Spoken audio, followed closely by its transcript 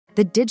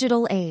The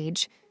digital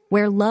age,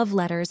 where love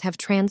letters have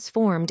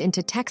transformed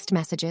into text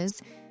messages,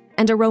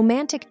 and a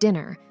romantic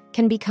dinner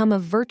can become a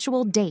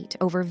virtual date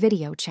over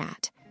video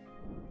chat.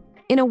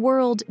 In a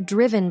world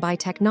driven by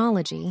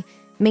technology,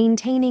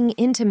 maintaining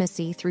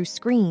intimacy through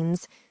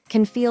screens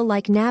can feel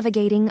like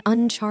navigating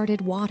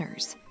uncharted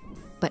waters.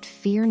 But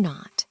fear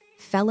not,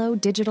 fellow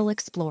digital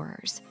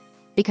explorers,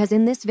 because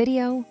in this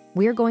video,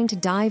 we're going to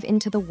dive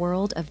into the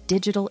world of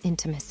digital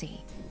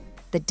intimacy,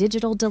 the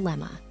digital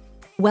dilemma.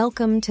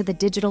 Welcome to the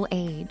digital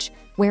age,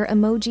 where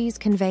emojis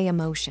convey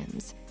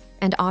emotions,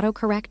 and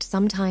autocorrect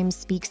sometimes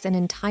speaks an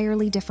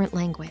entirely different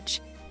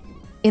language.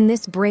 In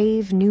this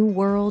brave new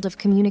world of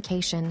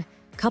communication,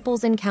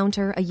 couples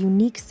encounter a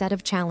unique set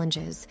of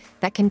challenges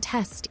that can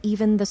test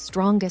even the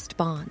strongest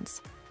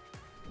bonds.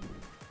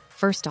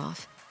 First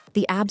off,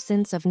 the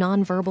absence of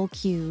nonverbal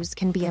cues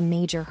can be a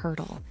major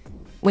hurdle.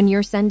 When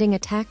you're sending a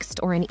text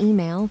or an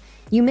email,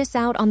 you miss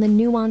out on the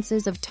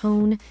nuances of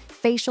tone,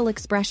 facial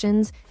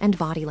expressions, and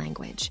body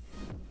language.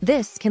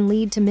 This can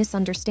lead to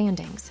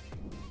misunderstandings.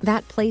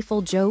 That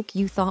playful joke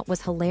you thought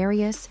was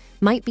hilarious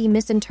might be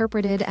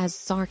misinterpreted as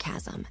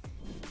sarcasm.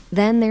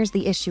 Then there's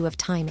the issue of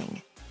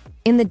timing.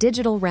 In the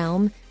digital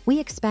realm, we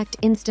expect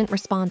instant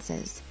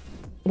responses.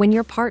 When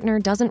your partner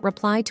doesn't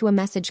reply to a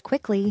message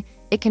quickly,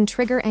 it can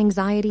trigger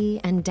anxiety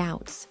and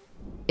doubts.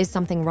 Is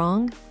something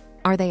wrong?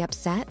 Are they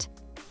upset?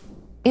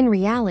 In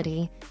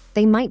reality,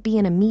 they might be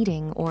in a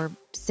meeting or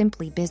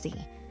simply busy.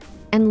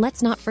 And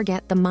let's not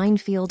forget the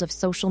minefield of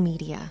social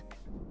media.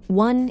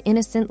 One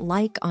innocent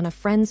like on a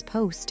friend's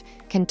post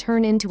can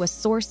turn into a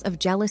source of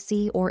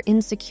jealousy or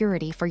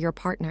insecurity for your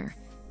partner.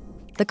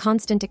 The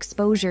constant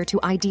exposure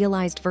to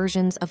idealized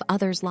versions of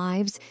others'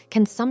 lives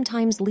can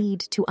sometimes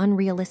lead to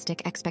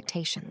unrealistic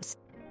expectations.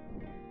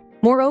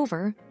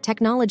 Moreover,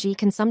 technology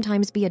can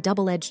sometimes be a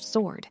double-edged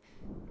sword.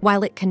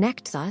 While it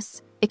connects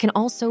us, it can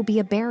also be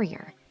a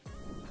barrier.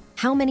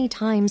 How many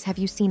times have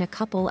you seen a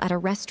couple at a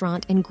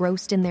restaurant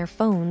engrossed in their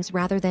phones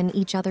rather than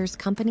each other's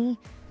company?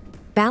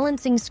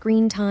 Balancing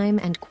screen time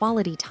and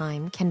quality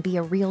time can be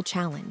a real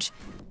challenge.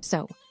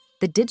 So,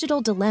 the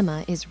digital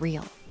dilemma is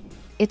real.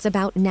 It's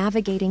about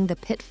navigating the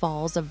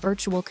pitfalls of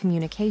virtual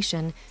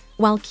communication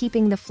while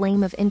keeping the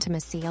flame of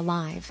intimacy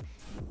alive.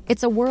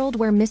 It's a world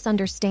where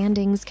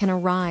misunderstandings can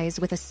arise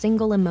with a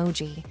single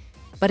emoji,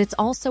 but it's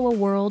also a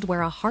world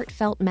where a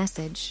heartfelt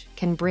message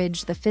can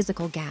bridge the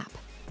physical gap.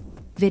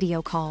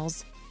 Video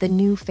calls, the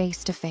new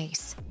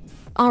face-to-face.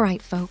 All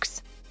right,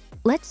 folks,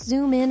 let's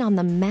zoom in on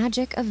the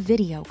magic of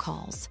video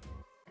calls,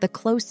 the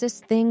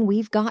closest thing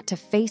we've got to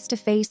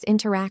face-to-face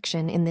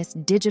interaction in this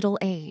digital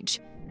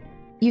age.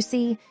 You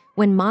see,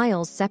 when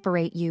miles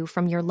separate you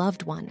from your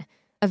loved one,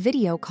 a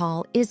video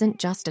call isn't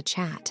just a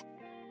chat.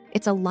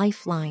 It's a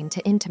lifeline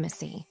to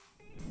intimacy.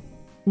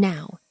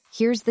 Now,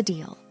 here's the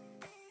deal.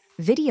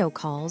 Video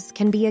calls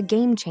can be a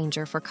game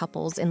changer for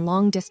couples in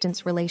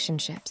long-distance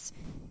relationships.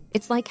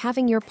 It's like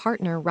having your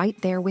partner right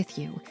there with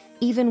you,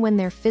 even when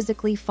they're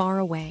physically far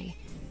away.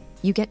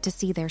 You get to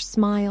see their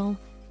smile,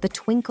 the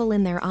twinkle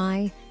in their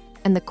eye,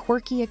 and the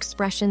quirky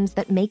expressions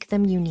that make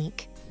them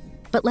unique.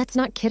 But let's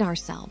not kid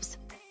ourselves.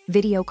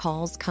 Video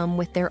calls come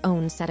with their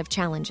own set of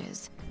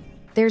challenges.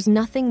 There's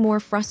nothing more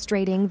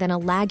frustrating than a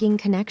lagging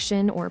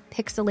connection or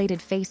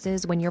pixelated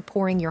faces when you're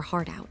pouring your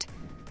heart out.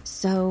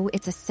 So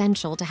it's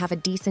essential to have a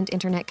decent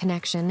internet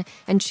connection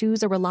and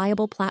choose a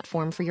reliable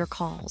platform for your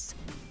calls.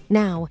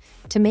 Now,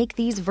 to make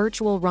these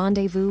virtual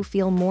rendezvous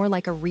feel more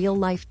like a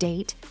real-life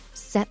date,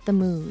 set the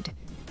mood.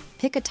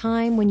 Pick a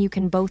time when you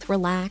can both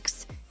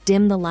relax,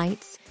 dim the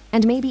lights,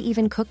 and maybe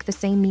even cook the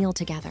same meal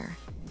together.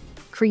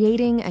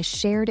 Creating a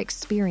shared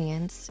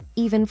experience,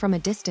 even from a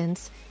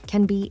distance,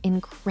 can be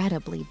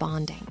incredibly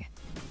bonding.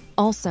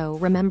 Also,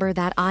 remember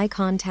that eye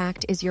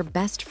contact is your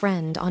best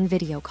friend on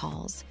video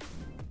calls.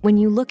 When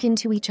you look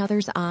into each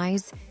other's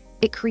eyes,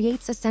 it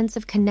creates a sense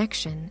of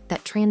connection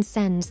that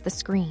transcends the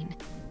screen.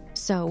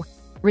 So,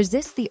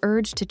 resist the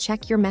urge to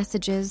check your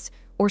messages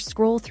or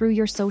scroll through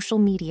your social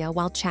media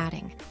while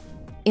chatting.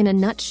 In a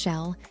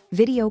nutshell,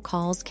 video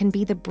calls can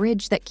be the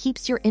bridge that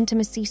keeps your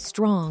intimacy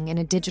strong in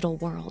a digital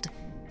world.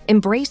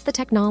 Embrace the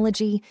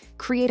technology,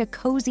 create a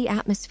cozy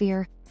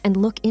atmosphere, and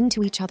look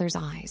into each other's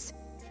eyes.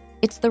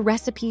 It's the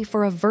recipe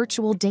for a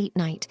virtual date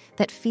night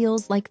that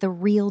feels like the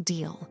real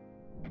deal.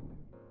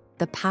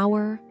 The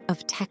power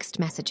of text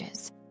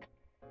messages.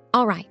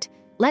 All right,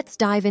 let's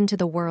dive into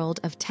the world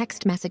of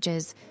text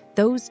messages,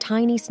 those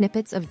tiny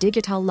snippets of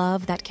digital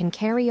love that can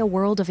carry a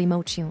world of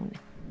emotion.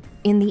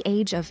 In the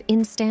age of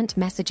instant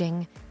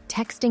messaging,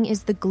 texting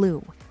is the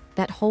glue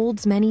that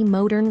holds many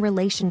modern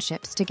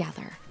relationships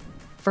together.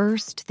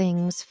 First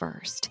things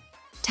first.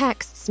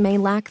 Texts may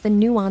lack the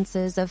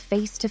nuances of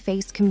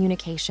face-to-face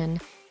communication,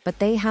 but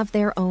they have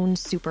their own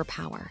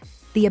superpower,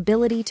 the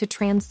ability to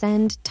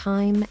transcend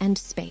time and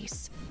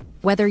space.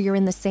 Whether you're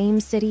in the same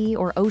city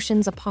or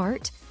oceans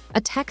apart,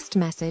 a text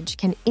message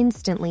can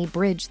instantly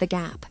bridge the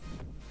gap.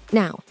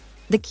 Now,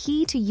 the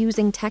key to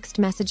using text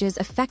messages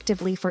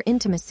effectively for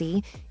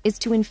intimacy is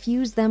to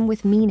infuse them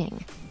with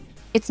meaning.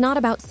 It's not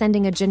about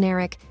sending a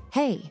generic,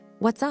 "Hey,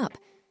 what's up?"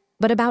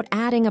 but about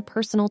adding a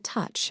personal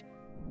touch.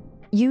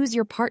 Use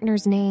your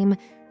partner's name,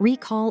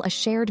 recall a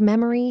shared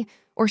memory,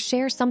 or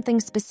share something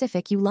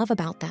specific you love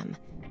about them.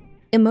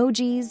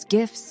 Emojis,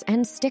 GIFs,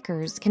 and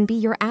stickers can be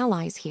your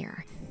allies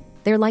here.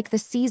 They're like the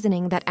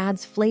seasoning that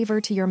adds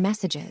flavor to your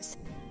messages.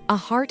 A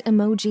heart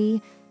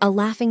emoji, a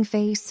laughing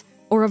face,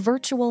 or a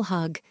virtual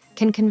hug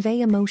can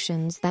convey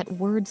emotions that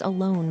words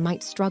alone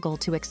might struggle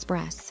to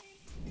express.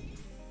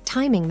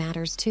 Timing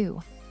matters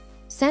too.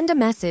 Send a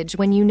message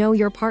when you know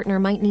your partner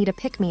might need a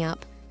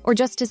pick-me-up, or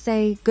just to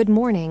say good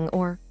morning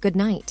or good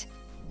night.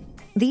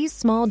 These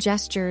small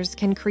gestures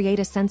can create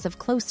a sense of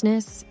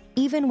closeness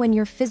even when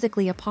you're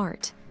physically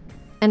apart.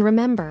 And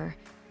remember,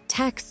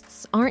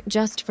 texts aren't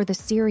just for the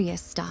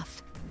serious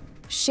stuff.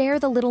 Share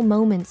the little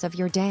moments of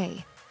your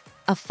day.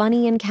 A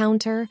funny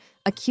encounter,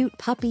 a cute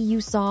puppy you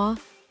saw,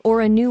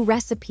 or a new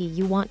recipe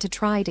you want to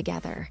try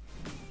together.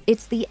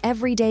 It's the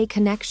everyday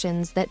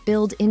connections that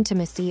build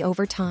intimacy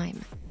over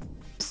time.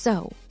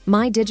 So,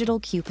 my digital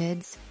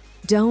cupids,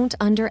 don't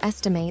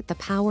underestimate the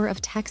power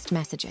of text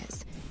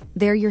messages.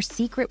 They're your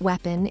secret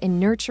weapon in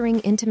nurturing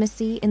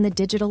intimacy in the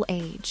digital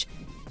age.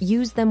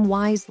 Use them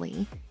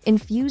wisely,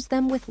 infuse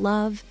them with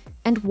love,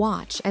 and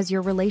watch as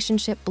your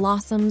relationship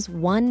blossoms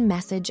one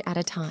message at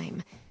a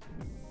time.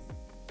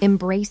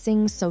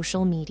 Embracing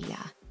social media.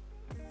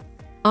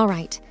 All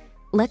right,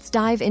 let's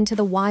dive into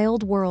the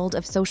wild world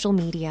of social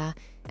media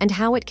and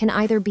how it can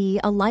either be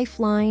a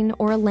lifeline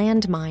or a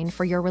landmine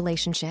for your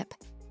relationship.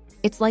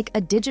 It's like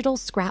a digital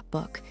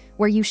scrapbook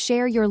where you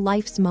share your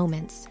life's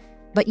moments,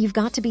 but you've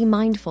got to be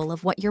mindful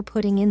of what you're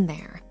putting in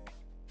there.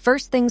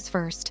 First things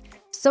first,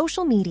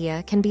 social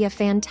media can be a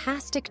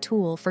fantastic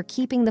tool for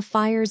keeping the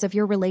fires of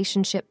your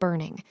relationship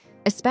burning,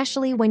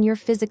 especially when you're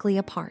physically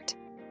apart.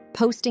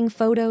 Posting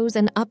photos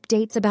and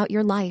updates about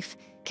your life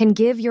can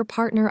give your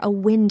partner a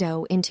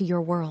window into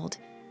your world,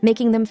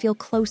 making them feel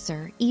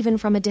closer even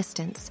from a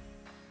distance.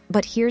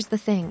 But here's the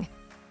thing.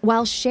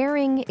 While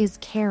sharing is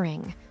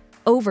caring,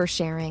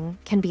 oversharing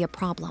can be a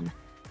problem.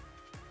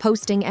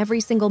 Posting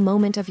every single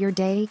moment of your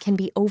day can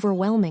be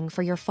overwhelming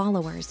for your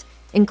followers,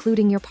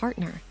 including your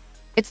partner.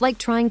 It's like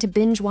trying to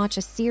binge watch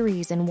a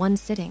series in one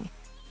sitting.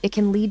 It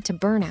can lead to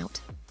burnout.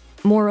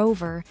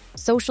 Moreover,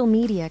 social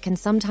media can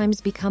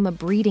sometimes become a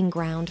breeding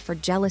ground for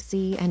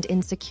jealousy and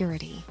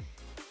insecurity.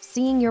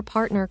 Seeing your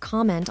partner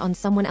comment on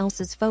someone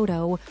else's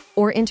photo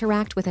or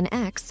interact with an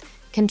ex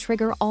can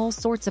trigger all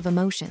sorts of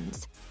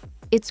emotions.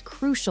 It's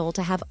crucial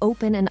to have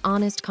open and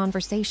honest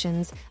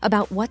conversations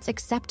about what's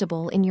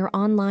acceptable in your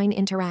online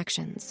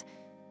interactions.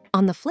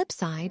 On the flip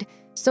side,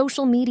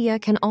 social media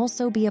can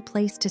also be a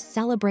place to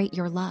celebrate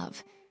your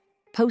love.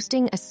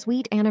 Posting a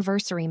sweet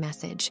anniversary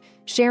message,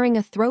 sharing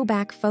a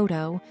throwback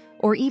photo,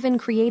 or even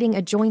creating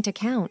a joint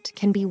account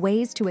can be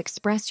ways to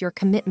express your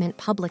commitment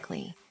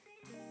publicly.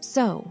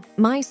 So,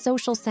 my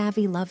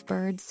social-savvy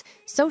lovebirds,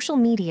 social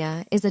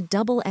media is a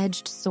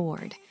double-edged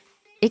sword.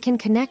 It can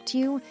connect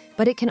you,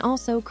 but it can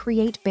also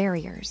create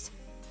barriers.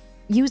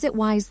 Use it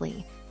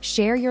wisely,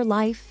 share your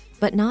life,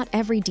 but not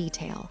every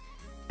detail.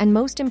 And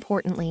most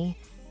importantly,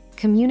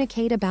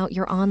 communicate about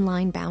your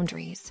online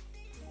boundaries.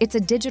 It's a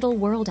digital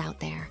world out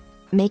there.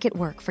 Make it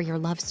work for your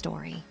love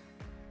story.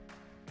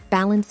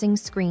 Balancing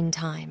screen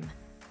time.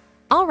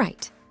 All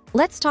right,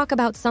 let's talk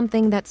about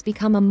something that's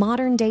become a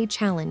modern-day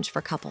challenge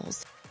for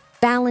couples: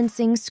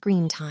 balancing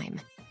screen time.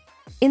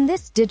 In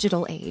this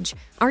digital age,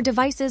 our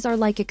devices are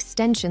like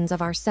extensions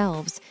of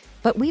ourselves,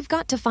 but we've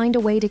got to find a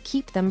way to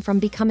keep them from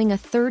becoming a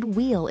third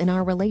wheel in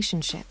our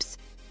relationships.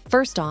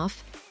 First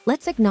off,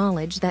 let's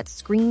acknowledge that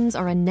screens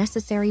are a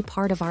necessary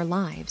part of our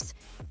lives.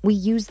 We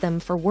use them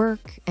for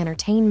work,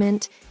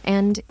 entertainment,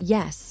 and,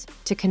 yes,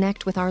 to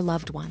connect with our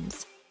loved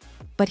ones.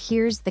 But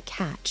here's the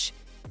catch.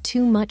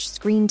 Too much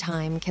screen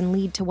time can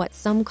lead to what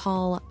some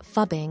call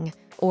phubbing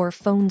or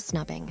phone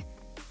snubbing.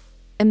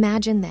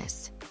 Imagine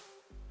this.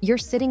 You're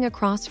sitting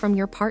across from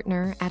your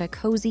partner at a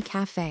cozy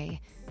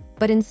cafe,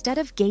 but instead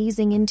of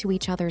gazing into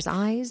each other's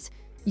eyes,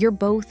 you're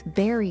both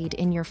buried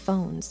in your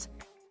phones.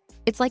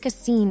 It's like a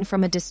scene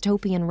from a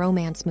dystopian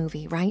romance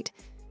movie, right?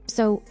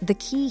 So the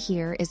key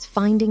here is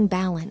finding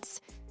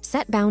balance.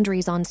 Set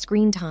boundaries on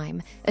screen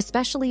time,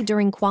 especially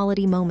during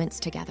quality moments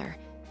together.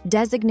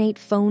 Designate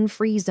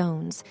phone-free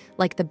zones,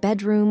 like the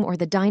bedroom or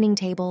the dining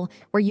table,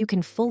 where you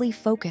can fully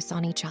focus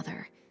on each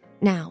other.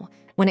 Now,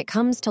 when it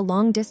comes to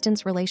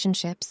long-distance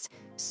relationships,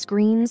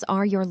 screens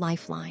are your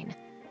lifeline.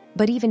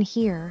 But even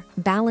here,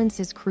 balance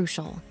is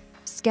crucial.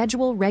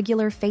 Schedule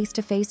regular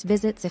face-to-face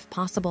visits if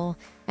possible,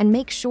 and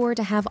make sure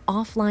to have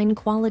offline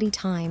quality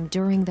time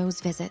during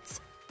those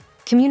visits.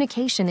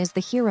 Communication is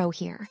the hero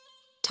here.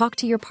 Talk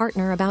to your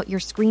partner about your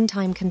screen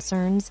time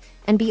concerns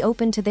and be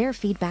open to their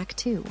feedback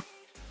too.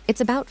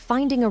 It's about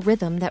finding a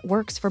rhythm that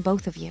works for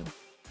both of you.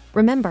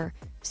 Remember,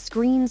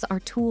 screens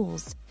are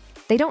tools.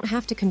 They don't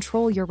have to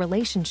control your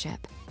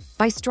relationship.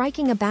 By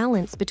striking a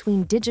balance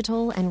between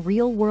digital and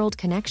real-world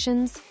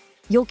connections,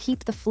 you'll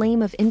keep the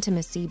flame of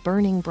intimacy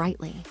burning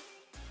brightly.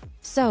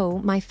 So,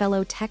 my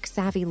fellow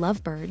tech-savvy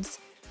lovebirds,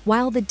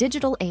 while the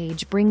digital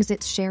age brings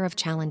its share of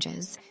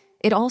challenges,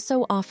 it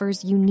also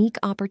offers unique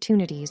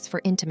opportunities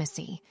for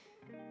intimacy.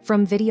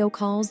 From video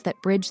calls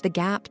that bridge the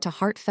gap to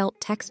heartfelt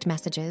text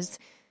messages,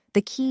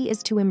 the key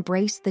is to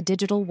embrace the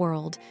digital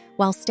world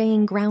while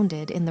staying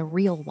grounded in the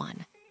real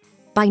one.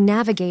 By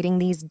navigating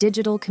these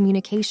digital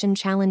communication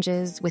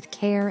challenges with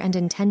care and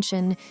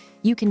intention,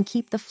 you can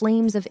keep the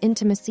flames of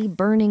intimacy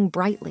burning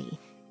brightly,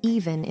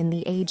 even in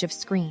the age of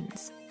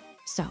screens.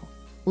 So,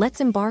 let's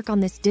embark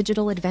on this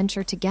digital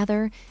adventure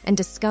together and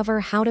discover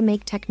how to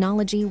make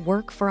technology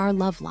work for our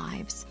love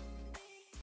lives.